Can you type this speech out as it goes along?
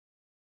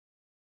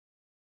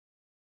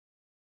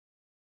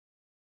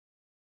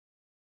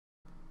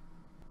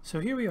So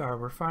here we are,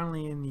 we're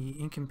finally in the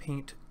ink and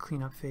paint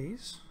cleanup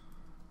phase,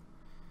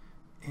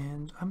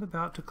 and I'm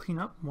about to clean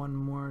up one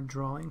more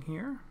drawing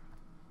here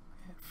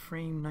at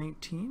frame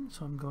 19,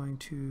 so I'm going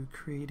to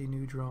create a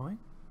new drawing,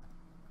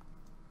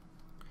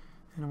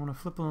 and I want to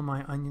flip on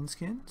my onion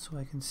skin so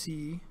I can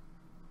see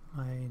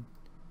my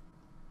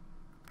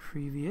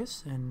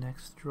previous and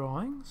next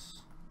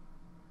drawings.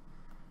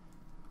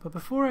 But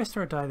before I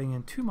start diving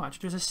in too much,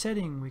 there's a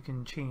setting we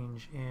can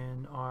change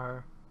in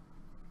our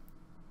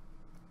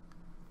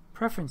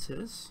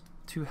preferences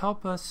to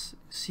help us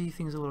see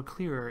things a little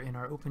clearer in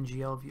our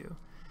OpenGL view.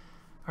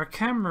 Our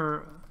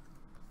camera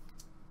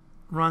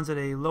runs at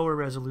a lower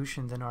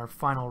resolution than our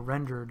final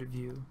rendered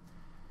view.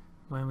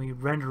 When we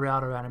render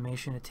out our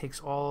animation, it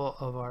takes all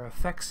of our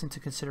effects into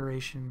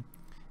consideration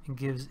and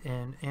gives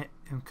and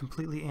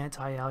completely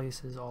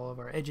anti-aliases all of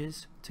our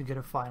edges to get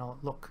a final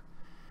look.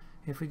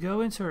 If we go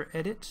into our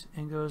edit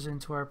and goes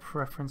into our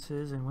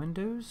preferences and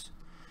windows,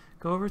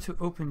 go over to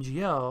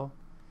OpenGL,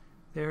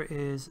 there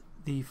is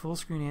the full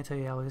screen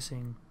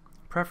anti-aliasing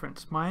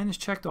preference. Mine is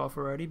checked off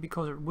already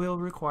because it will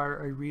require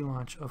a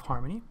relaunch of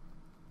Harmony.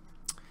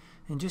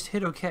 And just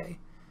hit OK.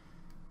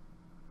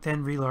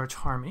 Then relaunch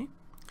Harmony.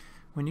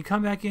 When you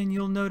come back in,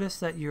 you'll notice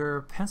that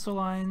your pencil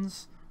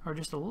lines are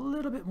just a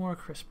little bit more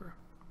crisper.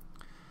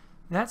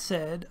 That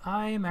said,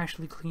 I am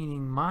actually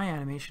cleaning my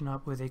animation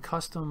up with a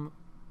custom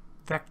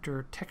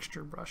vector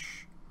texture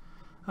brush.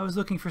 I was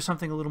looking for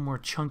something a little more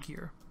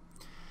chunkier.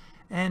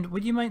 And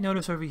what you might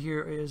notice over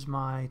here is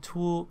my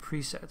tool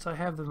presets. I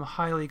have them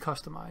highly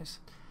customized.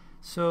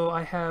 So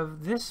I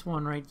have this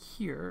one right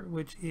here,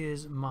 which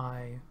is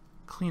my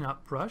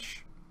cleanup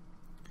brush,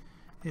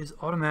 is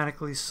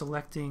automatically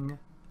selecting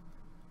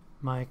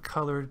my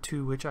color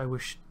to which I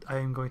wish I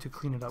am going to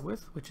clean it up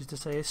with, which is to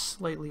say a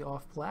slightly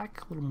off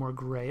black, a little more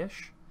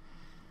grayish.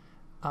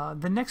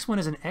 The next one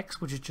is an X,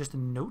 which is just a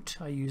note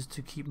I use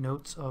to keep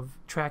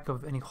track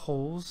of any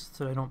holes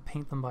so I don't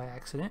paint them by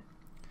accident.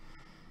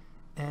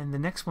 And the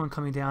next one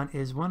coming down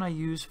is one I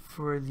use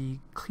for the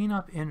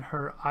cleanup in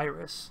her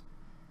iris.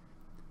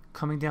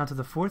 Coming down to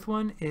the fourth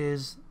one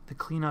is the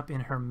cleanup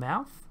in her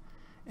mouth.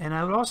 And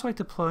I would also like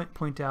to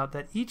point out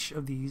that each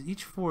of these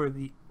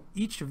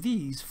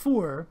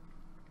four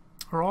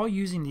are all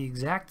using the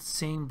exact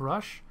same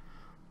brush,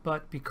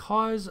 but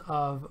because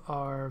of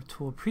our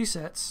tool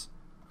presets,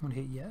 I'm going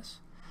to hit yes,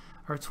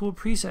 our tool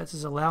presets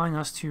is allowing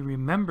us to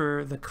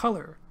remember the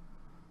color.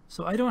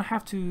 So I don't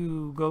have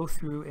to go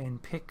through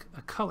and pick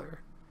a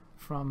color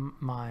from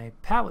my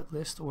palette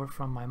list or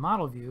from my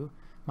model view.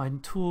 My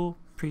tool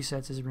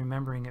presets is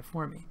remembering it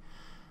for me.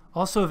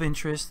 Also of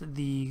interest,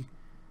 the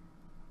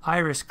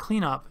iris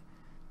cleanup,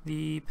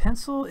 the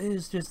pencil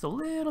is just a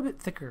little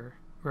bit thicker,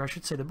 or I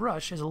should say the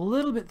brush is a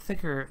little bit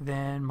thicker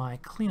than my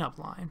cleanup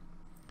line,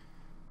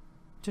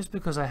 just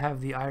because I have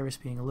the iris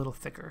being a little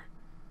thicker.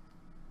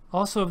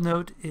 Also of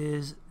note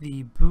is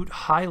the boot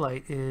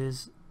highlight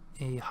is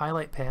a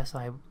highlight pass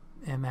I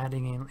am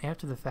adding in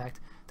after the fact.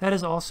 That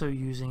is also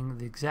using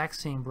the exact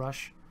same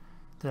brush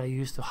that I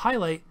used to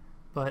highlight,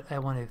 but I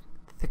want a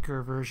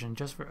thicker version,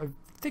 just for a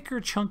thicker,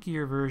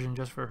 chunkier version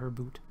just for her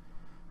boot.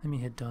 Let me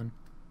hit done.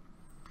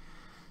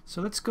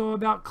 So let's go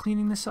about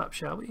cleaning this up,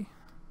 shall we?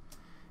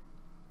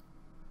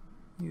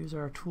 Use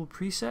our tool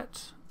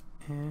preset,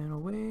 and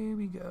away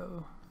we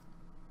go.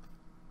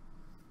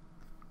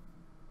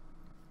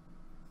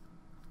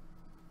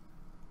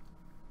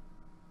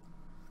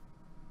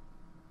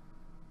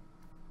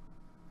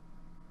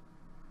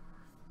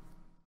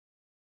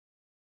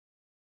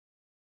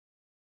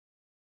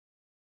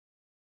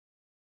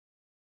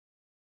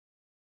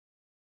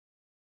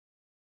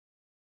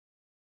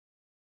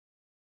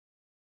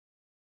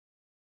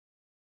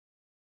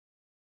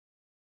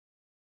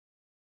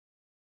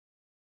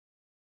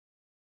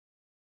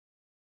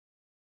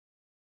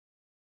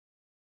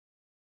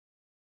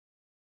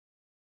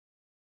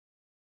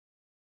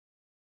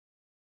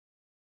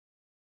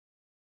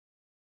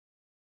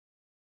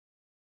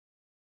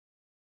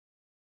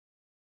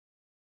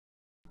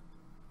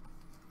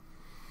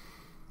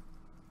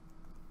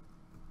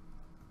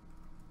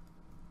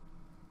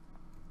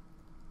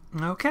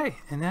 Okay,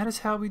 and that is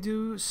how we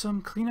do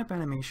some cleanup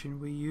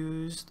animation. We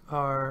used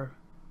our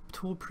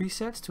tool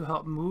presets to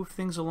help move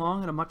things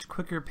along at a much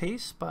quicker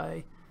pace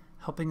by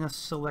helping us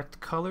select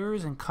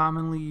colors and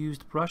commonly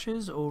used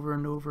brushes over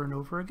and over and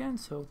over again.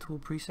 So tool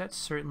presets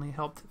certainly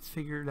helped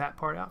figure that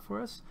part out for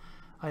us.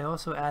 I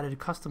also added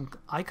custom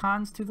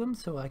icons to them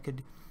so I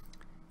could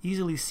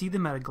easily see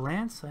them at a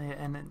glance.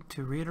 And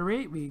to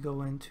reiterate, we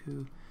go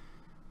into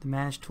the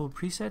Manage Tool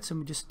Presets and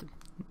we just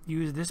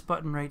use this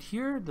button right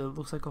here that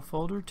looks like a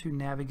folder to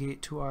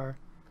navigate to on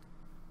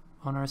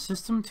our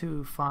system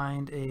to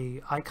find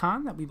a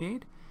icon that we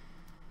made,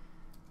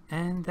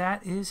 and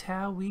that is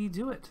how we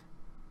do it.